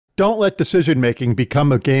Don't let decision-making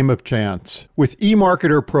become a game of chance. With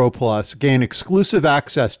eMarketer Pro Plus, gain exclusive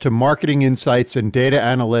access to marketing insights and data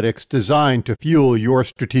analytics designed to fuel your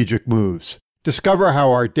strategic moves. Discover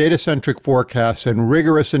how our data-centric forecasts and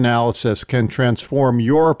rigorous analysis can transform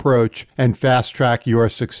your approach and fast-track your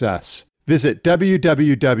success. Visit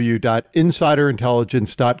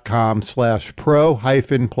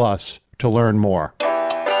www.insiderintelligence.com/pro-plus to learn more.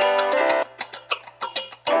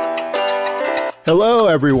 Hello,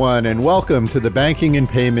 everyone, and welcome to the Banking and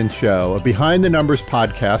Payments Show, a behind-the-numbers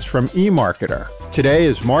podcast from eMarketer. Today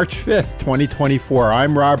is March 5th, 2024.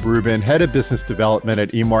 I'm Rob Rubin, Head of Business Development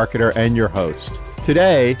at eMarketer and your host.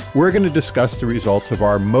 Today, we're going to discuss the results of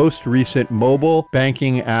our most recent mobile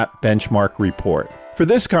banking app benchmark report. For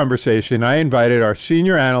this conversation, I invited our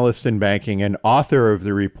senior analyst in banking and author of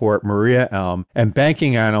the report, Maria Elm, and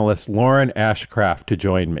banking analyst Lauren Ashcraft to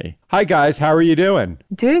join me. Hi, guys. How are you doing?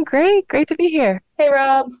 Doing great. Great to be here. Hey,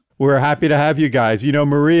 Rob. We're happy to have you guys. You know,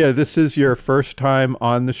 Maria, this is your first time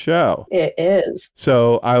on the show. It is.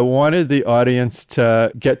 So I wanted the audience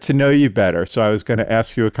to get to know you better. So I was going to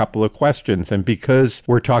ask you a couple of questions. And because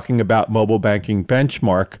we're talking about mobile banking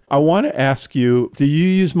benchmark, I want to ask you, do you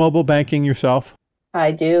use mobile banking yourself?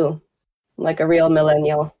 I do, like a real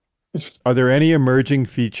millennial. Are there any emerging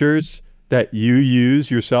features that you use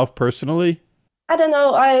yourself personally? I don't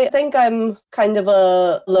know. I think I'm kind of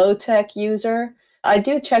a low-tech user. I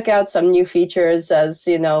do check out some new features as,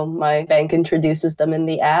 you know, my bank introduces them in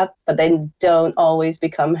the app, but they don't always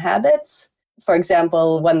become habits. For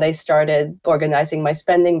example, when they started organizing my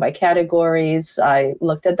spending by categories, I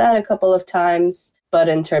looked at that a couple of times. But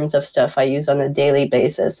in terms of stuff I use on a daily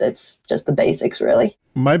basis, it's just the basics, really.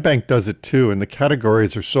 My bank does it too, and the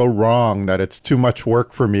categories are so wrong that it's too much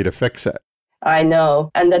work for me to fix it. I know.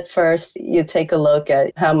 And at first, you take a look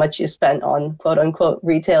at how much you spent on quote-unquote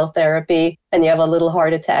retail therapy, and you have a little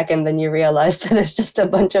heart attack, and then you realize that it's just a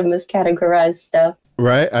bunch of miscategorized stuff.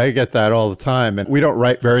 Right? I get that all the time. And we don't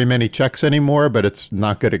write very many checks anymore, but it's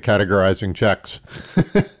not good at categorizing checks.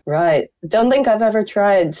 Right. Don't think I've ever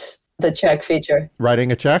tried the check feature.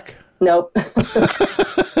 Writing a check? Nope.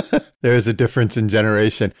 There's a difference in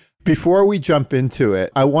generation. Before we jump into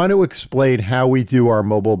it, I want to explain how we do our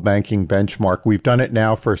mobile banking benchmark. We've done it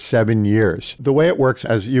now for 7 years. The way it works,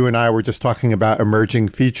 as you and I were just talking about emerging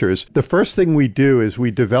features, the first thing we do is we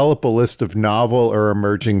develop a list of novel or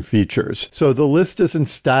emerging features. So the list isn't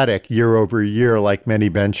static year over year like many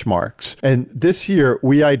benchmarks. And this year,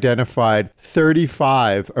 we identified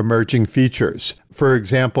 35 emerging features. For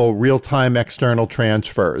example, real-time external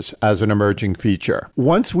transfers as an emerging feature.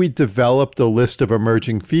 Once we develop the list of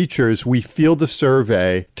emerging features, we field a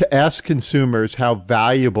survey to ask consumers how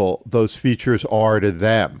valuable those features are to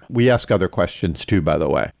them. We ask other questions too, by the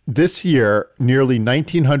way. This year, nearly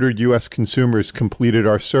 1,900 U.S. consumers completed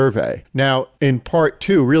our survey. Now, in part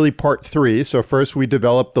two, really part three, so first we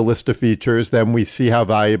develop the list of features, then we see how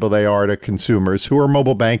valuable they are to consumers who are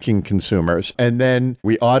mobile banking consumers, and then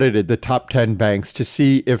we audited the top 10 banks to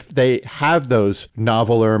see if they have those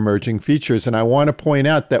novel or emerging features. And I want to point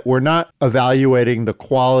out that we're not evaluating the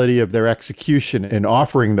quality of their execution in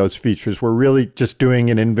offering those features. We're really just doing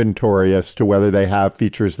an inventory as to whether they have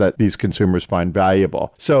features that these consumers find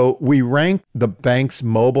valuable. So we rank the bank's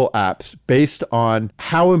mobile apps based on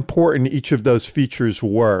how important each of those features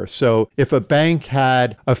were. So if a bank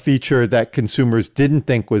had a feature that consumers didn't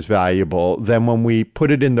think was valuable, then when we put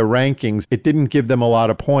it in the rankings, it didn't give them a lot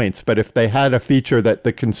of points. But if they had a feature that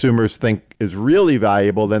the consumers think is really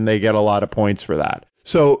valuable, then they get a lot of points for that.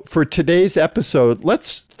 So for today's episode,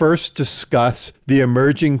 let's first discuss the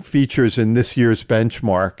emerging features in this year's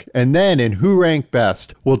benchmark. And then in Who Ranked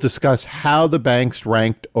Best, we'll discuss how the banks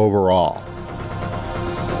ranked overall.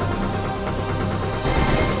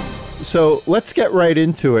 So let's get right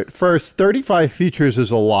into it. First, 35 features is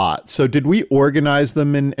a lot. So did we organize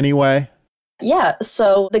them in any way? Yeah,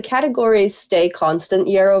 so the categories stay constant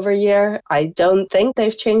year over year. I don't think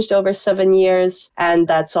they've changed over 7 years. And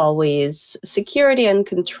that's always security and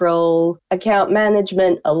control, account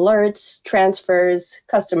management, alerts, transfers,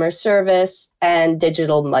 customer service, and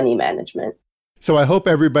digital money management. So I hope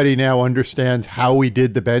everybody now understands how we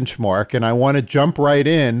did the benchmark. And I want to jump right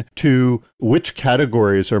in to which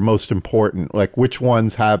categories are most important, like which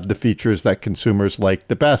ones have the features that consumers like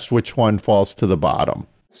the best, which one falls to the bottom.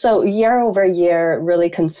 So year over year, really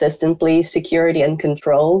consistently, security and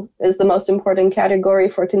control is the most important category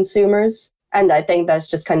for consumers. And I think that's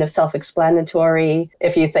just kind of self-explanatory.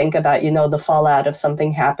 If you think about, the fallout of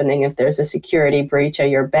something happening, if there's a security breach at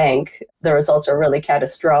your bank, the results are really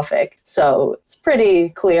catastrophic. So it's pretty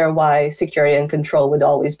clear why security and control would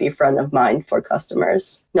always be front of mind for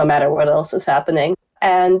customers, no matter what else is happening.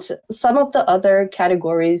 And some of the other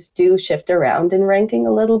categories do shift around in ranking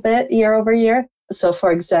a little bit year over year. So,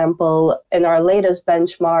 for example, in our latest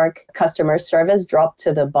benchmark, customer service dropped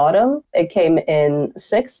to the bottom. It came in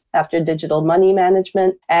sixth after digital money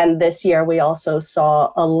management. And this year, we also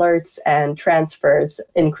saw alerts and transfers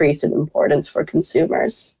increase in importance for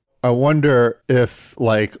consumers. I wonder if,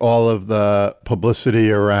 like, all of the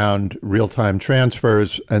publicity around real-time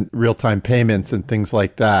transfers and real-time payments and things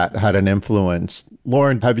like that had an influence.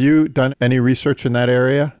 Lauren, have you done any research in that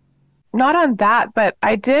area? Not on that, but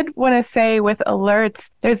I did want to say with alerts,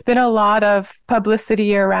 there's been a lot of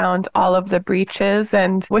publicity around all of the breaches.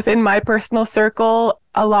 And within my personal circle,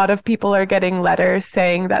 a lot of people are getting letters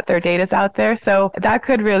saying that their data's out there. So that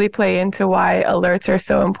could really play into why alerts are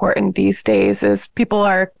so important these days, is people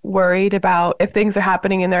are worried about if things are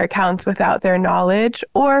happening in their accounts without their knowledge,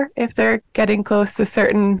 or if they're getting close to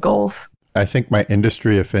certain goals. I think my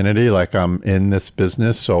industry affinity, like I'm in this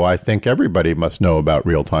business, so I think everybody must know about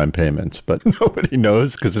real-time payments, but nobody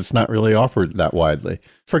knows because it's not really offered that widely.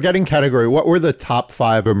 Forgetting category, what were the top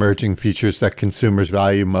 5 emerging features that consumers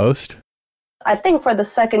value most? I think for the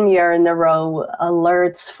second year in a row,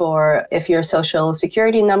 alerts for if your social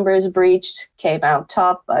security number is breached came out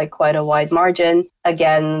top by quite a wide margin.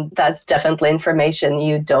 Again, that's definitely information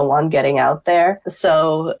you don't want getting out there.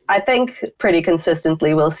 So I think pretty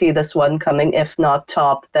consistently we'll see this one coming, if not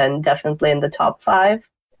top, then definitely in the top 5.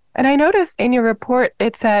 And I noticed in your report,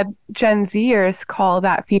 it said Gen Zers call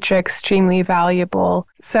that feature extremely valuable.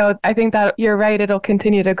 So I think that you're right, it'll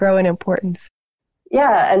continue to grow in importance.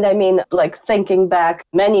 Yeah, and I mean, like thinking back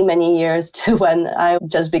many, many years to when I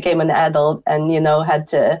just became an adult and, had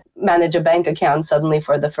to manage a bank account suddenly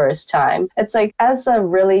for the first time. It's like, as a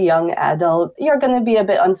really young adult, you're going to be a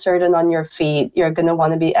bit uncertain on your feet. You're going to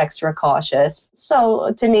want to be extra cautious.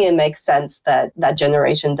 So to me, it makes sense that that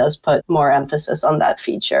generation does put more emphasis on that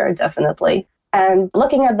feature, definitely. And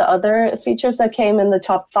looking at the other features that came in the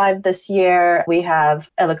top 5 this year, we have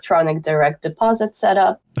electronic direct deposit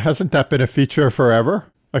setup. Hasn't that been a feature forever?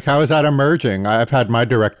 Like, how is that emerging? I've had my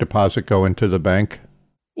direct deposit go into the bank.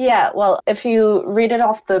 Yeah, well, if you read it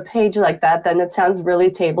off the page like that, then it sounds really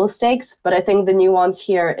table stakes. But I think the nuance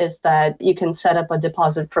here is that you can set up a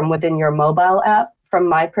deposit from within your mobile app. From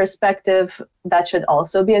my perspective, that should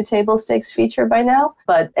also be a table stakes feature by now,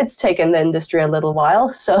 but it's taken the industry a little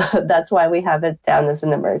while. So that's why we have it down as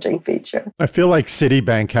an emerging feature. I feel like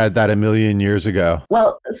Citibank had that a million years ago.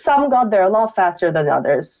 Well, some got there a lot faster than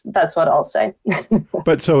others. That's what I'll say.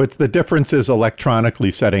 But so it's the difference is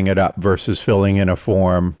electronically setting it up versus filling in a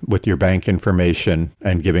form with your bank information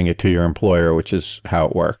and giving it to your employer, which is how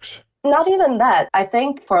it works. Not even that. I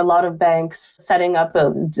think for a lot of banks, setting up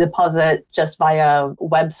a deposit just via a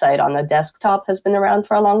website on a desktop has been around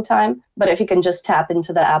for a long time. But if you can just tap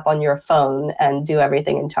into the app on your phone and do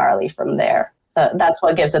everything entirely from there, that's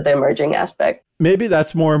what gives it the emerging aspect. Maybe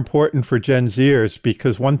that's more important for Gen Zers,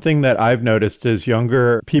 because one thing that I've noticed is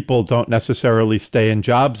younger people don't necessarily stay in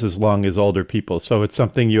jobs as long as older people. So it's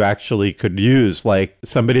something you actually could use. Like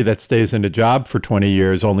somebody that stays in a job for 20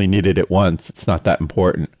 years only needed it once. It's not that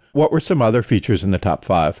important. What were some other features in the top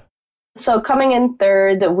 5? So coming in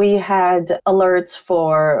third, we had alerts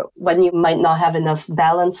for when you might not have enough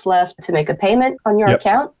balance left to make a payment on your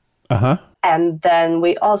account. Uh-huh. And then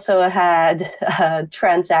we also had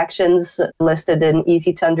transactions listed in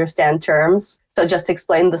easy to understand terms. So just to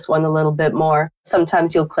explain this one a little bit more,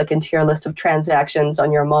 sometimes you'll click into your list of transactions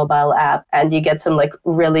on your mobile app and you get some like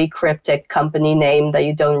really cryptic company name that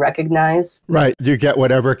you don't recognize. Right. You get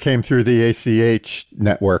whatever came through the ACH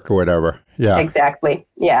network or whatever. Yeah. Exactly.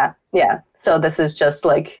 Yeah. Yeah. So this is just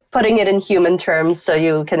like putting it in human terms so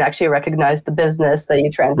you can actually recognize the business that you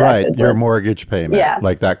transacted with. Right, your mortgage payment,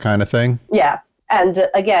 like that kind of thing. Yeah. And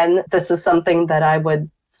again, this is something that I would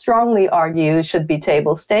strongly argue should be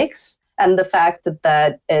table stakes. And the fact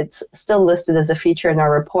that it's still listed as a feature in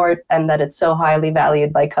our report and that it's so highly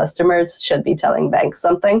valued by customers should be telling banks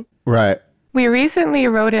something. Right. We recently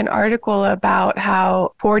wrote an article about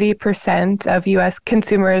how 40% of U.S.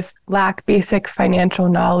 consumers lack basic financial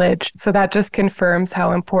knowledge. So that just confirms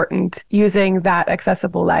how important using that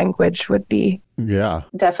accessible language would be. Yeah,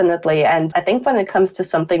 definitely. And I think when it comes to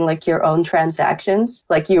something like your own transactions,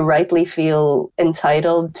 like you rightly feel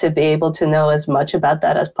entitled to be able to know as much about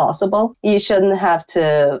that as possible. You shouldn't have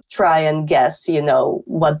to try and guess,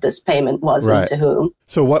 what this payment was and to whom.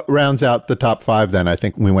 So what rounds out the top 5 then? I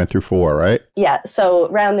think we went through 4, right? Yeah. So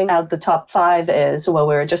rounding out the top 5 is what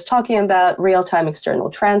we were just talking about, real-time external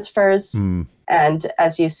transfers. And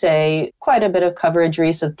as you say, quite a bit of coverage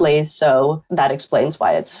recently. So that explains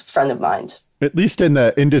why it's front of mind. At least in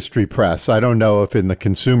the industry press. I don't know if in the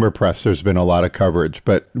consumer press there's been a lot of coverage,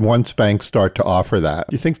 but once banks start to offer that,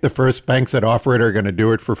 do you think the first banks that offer it are going to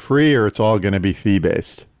do it for free, or it's all going to be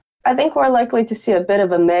fee-based? I think we're likely to see a bit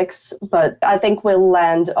of a mix, but I think we'll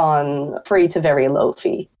land on free to very low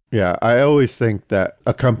fee. Yeah, I always think that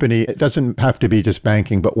a company, it doesn't have to be just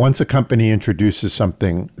banking, but once a company introduces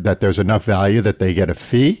something that there's enough value that they get a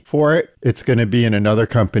fee for it, it's going to be in another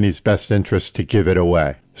company's best interest to give it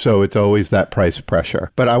away. So it's always that price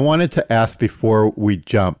pressure. But I wanted to ask before we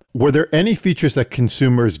jump, were there any features that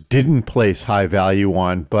consumers didn't place high value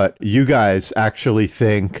on, but you guys actually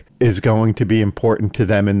think is going to be important to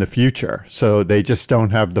them in the future? So they just don't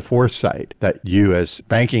have the foresight that you as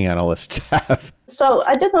banking analysts have. So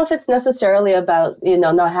I don't know if it's necessarily about,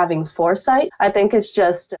 not having foresight. I think it's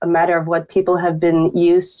just a matter of what people have been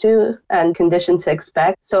used to and conditioned to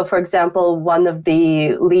expect. So for example, one of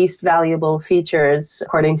the least valuable features,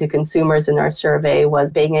 according to consumers in our survey,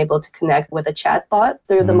 was being able to connect with a chatbot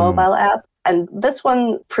through the mobile app. And this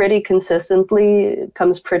one pretty consistently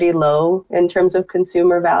comes pretty low in terms of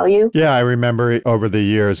consumer value. Yeah, I remember over the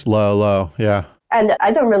years, low. Yeah. And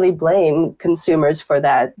I don't really blame consumers for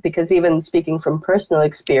that, because even speaking from personal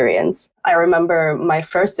experience, I remember my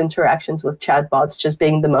first interactions with chatbots just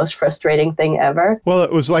being the most frustrating thing ever. Well,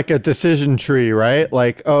 it was like a decision tree, right?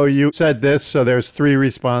 Like, oh, you said this, so there's 3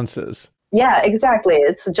 responses. Yeah, exactly.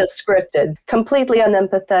 It's just scripted, completely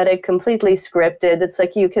unempathetic, completely scripted. It's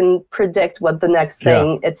like you can predict what the next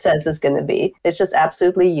thing it says is going to be. It's just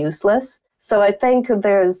absolutely useless. So I think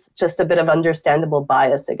there's just a bit of understandable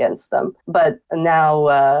bias against them. But now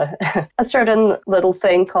a certain little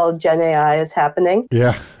thing called Gen AI is happening.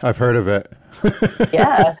 Yeah, I've heard of it.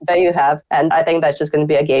 Yeah, there you have. And I think that's just going to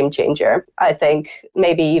be a game changer. I think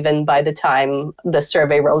maybe even by the time the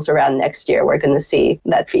survey rolls around next year, we're going to see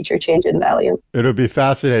that feature change in value. It'll be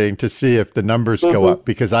fascinating to see if the numbers go up,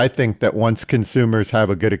 because I think that once consumers have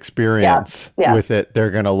a good experience with it,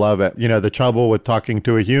 they're going to love it. The trouble with talking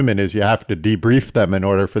to a human is you have to debrief them in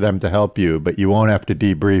order for them to help you, but you won't have to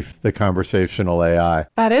debrief the conversational AI.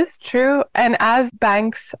 That is true. And as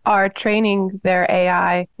banks are training their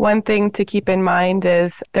AI, one thing to keep in mind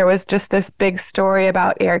is there was just this big story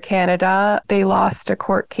about Air Canada. They lost a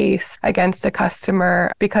court case against a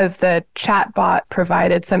customer because the chatbot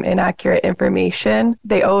provided some inaccurate information.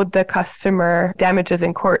 They owed the customer damages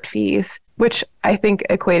and court fees, which I think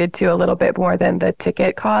equated to a little bit more than the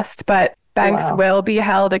ticket cost. But banks will be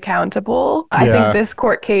held accountable. I think this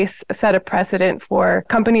court case set a precedent for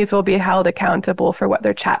companies will be held accountable for what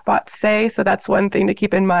their chatbots say. So that's one thing to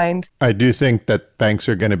keep in mind. I do think that banks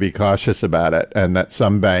are going to be cautious about it, and that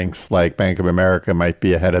some banks like Bank of America might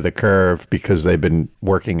be ahead of the curve because they've been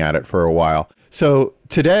working at it for a while. So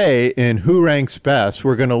today in Who Ranks Best,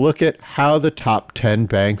 we're going to look at how the top 10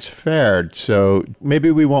 banks fared. So maybe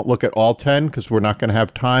we won't look at all 10 because we're not going to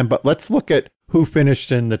have time, but let's look at who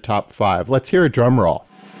finished in the top 5. Let's hear a drum roll.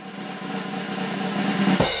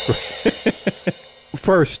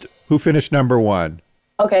 First, who finished number 1?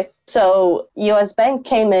 Okay, so US Bank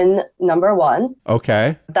came in number 1.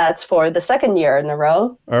 Okay. That's for the second year in a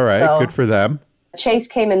row. All right, good for them. Chase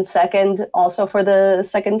came in second, also for the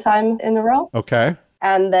second time in a row. Okay.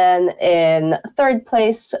 And then in third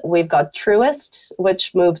place, we've got Truist,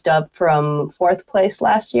 which moved up from fourth place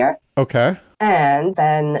last year. Okay. And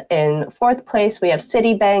then in fourth place, we have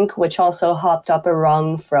Citibank, which also hopped up a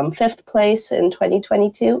rung from fifth place in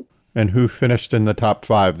 2022. And who finished in the top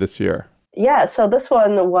 5 this year? Yeah, so this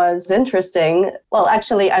one was interesting. Well,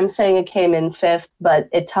 actually, I'm saying it came in fifth, but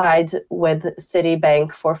it tied with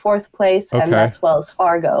Citibank for fourth place, and that's Wells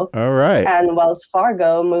Fargo. All right. And Wells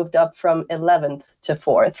Fargo moved up from 11th to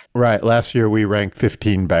 4th. Right. Last year, we ranked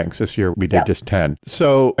 15 banks. This year, we did just 10.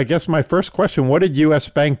 So I guess my first question, what did U.S.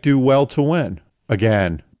 Bank do well to win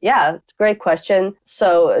again? Yeah, it's a great question.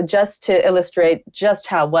 So just to illustrate just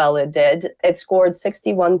how well it did, it scored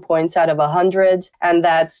 61 points out of 100, and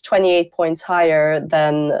that's 28 points higher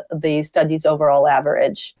than the study's overall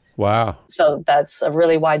average. Wow. So that's a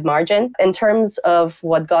really wide margin. In terms of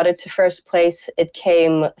what got it to first place, it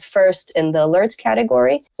came first in the alerts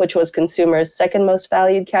category, which was consumers' second most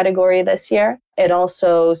valued category this year. It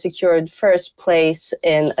also secured first place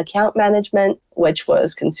in account management, which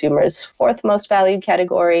was consumers' fourth most valued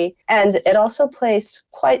category. And it also placed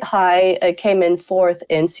quite high. It came in fourth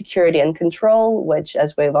in security and control, which,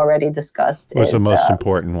 as we've already discussed, was the most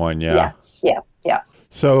important one. Yeah.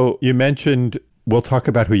 So you mentioned, we'll talk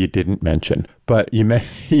about who you didn't mention, but you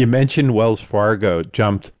mentioned Wells Fargo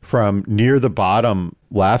jumped from near the bottom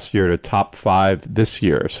last year to top 5 this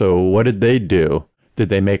year. So what did they do? Did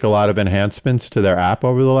they make a lot of enhancements to their app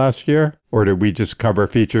over the last year? Or did we just cover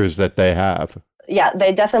features that they have? Yeah,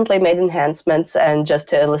 they definitely made enhancements. And just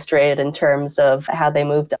to illustrate it in terms of how they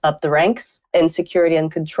moved up the ranks in security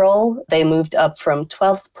and control, they moved up from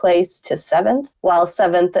 12th place to 7th, while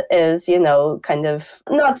 7th is, kind of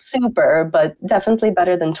not super, but definitely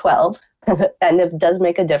better than 12. And it does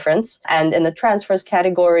make a difference. And in the transfers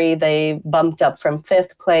category, they bumped up from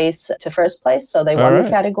 5th place to 1st place. So they won the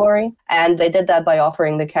category. And they did that by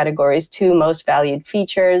offering the category's 2 most valued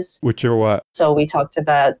features. Which are what? So we talked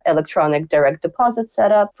about electronic direct deposit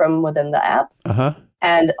setup from within the app.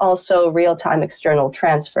 And also real-time external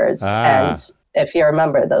transfers. And if you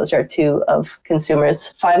remember, those are 2 of consumers'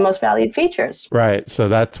 5 most valued features. Right. So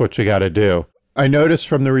that's what you got to do. I noticed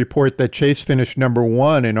from the report that Chase finished number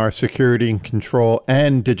 1 in our security and control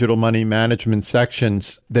and digital money management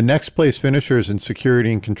sections. The next place finishers in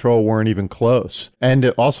security and control weren't even close, and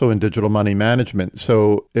also in digital money management.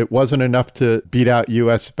 So it wasn't enough to beat out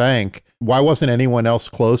US Bank. Why wasn't anyone else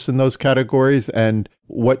close in those categories? And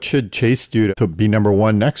what should Chase do to be number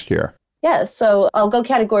 1 next year? Yeah, so I'll go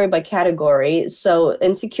category by category. So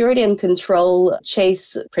in security and control,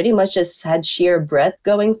 Chase pretty much just had sheer breadth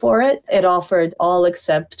going for it. It offered all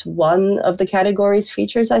except one of the category's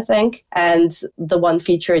features, I think. And the one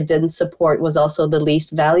feature it didn't support was also the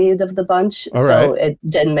least valued of the bunch. So it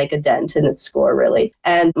didn't make a dent in its score, really.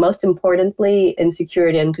 And most importantly, in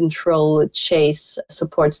security and control, Chase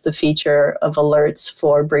supports the feature of alerts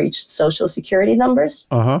for breached social security numbers.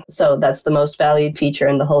 So that's the most valued feature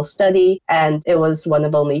in the whole study. And it was one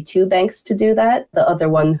of only 2 banks to do that. The other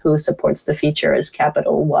one who supports the feature is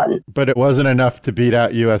Capital One. But it wasn't enough to beat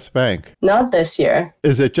out US Bank. Not this year.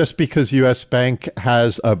 Is it just because US Bank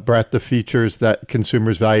has a breadth of features that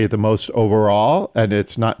consumers value the most overall? And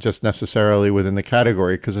it's not just necessarily within the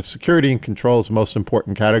category? Because if security and control is the most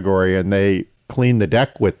important category and they clean the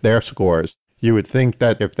deck with their scores, you would think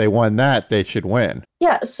that if they won that, they should win.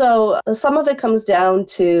 Yeah, so some of it comes down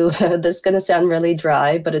to, this is going to sound really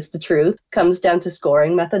dry, but it's the truth, comes down to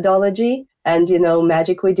scoring methodology and,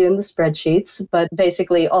 magic we do in the spreadsheets. But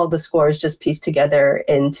basically all the scores just piece together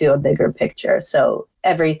into a bigger picture. So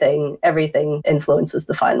everything influences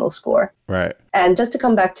the final score. Right. And just to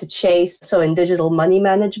come back to Chase, so in digital money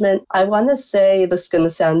management, I want to say this is going to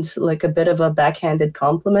sound like a bit of a backhanded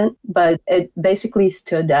compliment, but it basically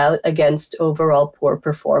stood out against overall poor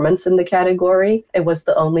performance in the category. It was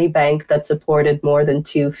the only bank that supported more than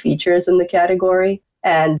 2 features in the category.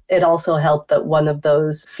 And it also helped that one of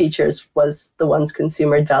those features was the ones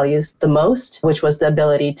consumer values the most, which was the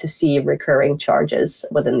ability to see recurring charges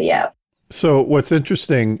within the app. So what's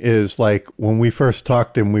interesting is, like, when we first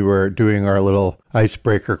talked and we were doing our little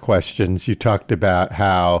icebreaker questions, you talked about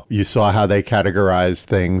how you saw how they categorized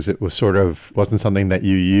things. It was wasn't something that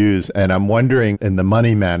you use. And I'm wondering in the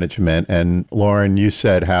money management, and Lauren, you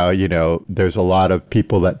said how, there's a lot of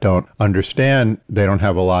people that don't understand, they don't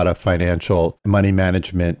have a lot of financial money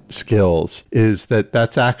management skills. Is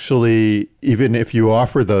that's actually, even if you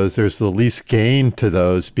offer those, there's the least gain to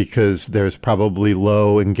those because there's probably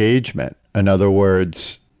low engagement. In other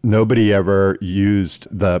words, nobody ever used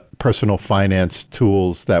the personal finance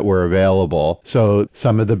tools that were available. So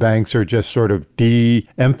some of the banks are just sort of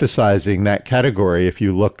de-emphasizing that category. If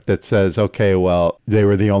you look, that says, okay, well, they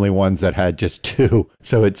were the only ones that had just 2.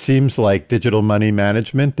 So it seems like digital money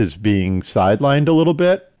management is being sidelined a little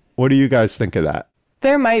bit. What do you guys think of that?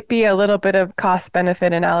 There might be a little bit of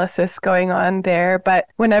cost-benefit analysis going on there, but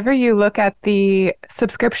whenever you look at the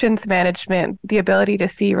subscriptions management, the ability to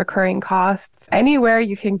see recurring costs, anywhere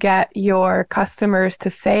you can get your customers to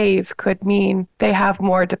save could mean they have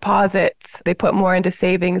more deposits, they put more into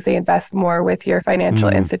savings, they invest more with your financial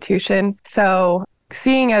institution. So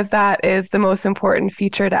seeing as that is the most important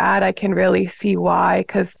feature to add, I can really see why,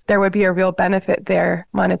 because there would be a real benefit there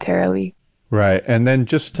monetarily. Right. And then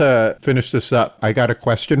just to finish this up, I got a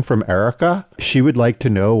question from Erica. She would like to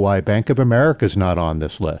know why Bank of America is not on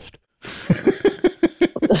this list.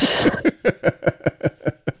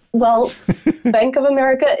 Well, Bank of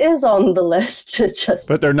America is on the list.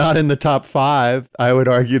 But they're not in the top 5. I would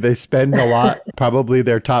argue they spend a lot, probably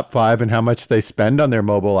their top 5 and how much they spend on their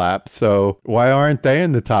mobile app. So why aren't they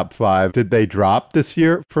in the top 5? Did they drop this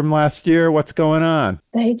year from last year? What's going on?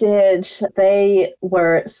 They did. They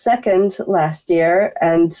were 2nd last year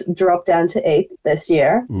and dropped down to 8th this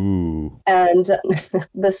year. Ooh. And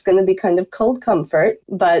this is going to be kind of cold comfort.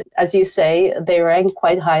 But as you say, they rank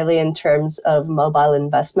quite highly in terms of mobile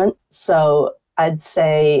investment. So I'd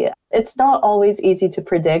say it's not always easy to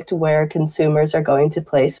predict where consumers are going to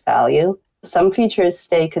place value. Some features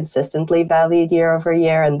stay consistently valued year over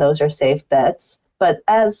year, and those are safe bets. But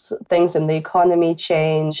as things in the economy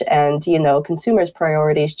change and, consumers'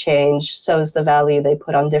 priorities change, so is the value they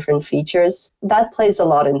put on different features. That plays a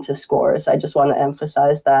lot into scores. I just want to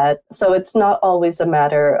emphasize that. So it's not always a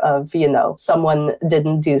matter of, someone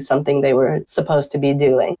didn't do something they were supposed to be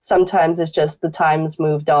doing. Sometimes it's just the times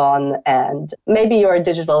moved on and maybe your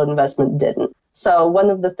digital investment didn't. So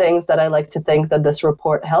one of the things that I like to think that this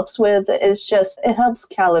report helps with is just it helps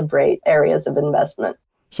calibrate areas of investment.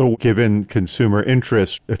 So given consumer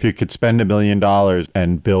interest, if you could spend $1 million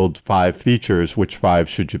and build 5 features, which 5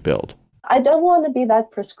 should you build? I don't want to be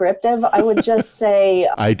that prescriptive. I would just say...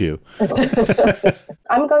 I do.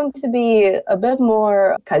 I'm going to be a bit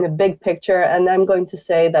more kind of big picture, and I'm going to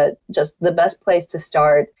say that just the best place to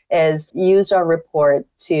start is use our report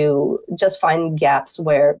to just find gaps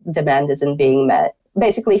where demand isn't being met.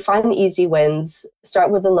 Basically, find easy wins,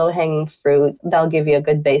 start with the low-hanging fruit. That'll give you a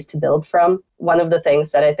good base to build from. One of the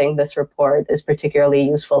things that I think this report is particularly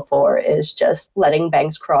useful for is just letting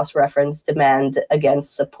banks cross-reference demand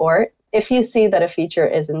against support. If you see that a feature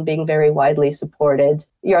isn't being very widely supported,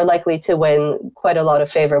 you're likely to win quite a lot of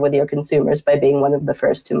favor with your consumers by being one of the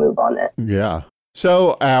first to move on it. Yeah.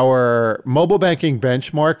 So our mobile banking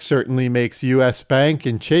benchmark certainly makes US Bank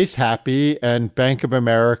and Chase happy and Bank of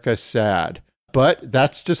America sad. But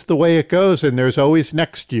that's just the way it goes, and there's always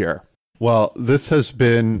next year. Well, this has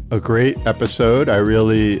been a great episode. I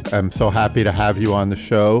really am so happy to have you on the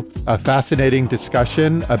show. A fascinating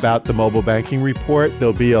discussion about the mobile banking report.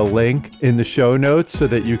 There'll be a link in the show notes so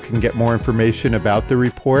that you can get more information about the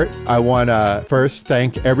report. I want to first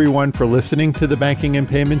thank everyone for listening to the Banking and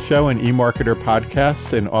Payment Show and eMarketer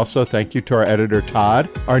podcast, and also thank you to our editor,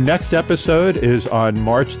 Todd. Our next episode is on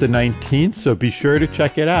March the 19th, so be sure to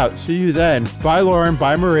check it out. See you then. Bye, Lauren.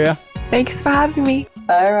 Bye, Maria. Thanks for having me.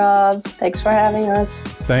 Bye, Rob. Thanks for having us.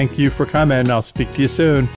 Thank you for coming. I'll speak to you soon.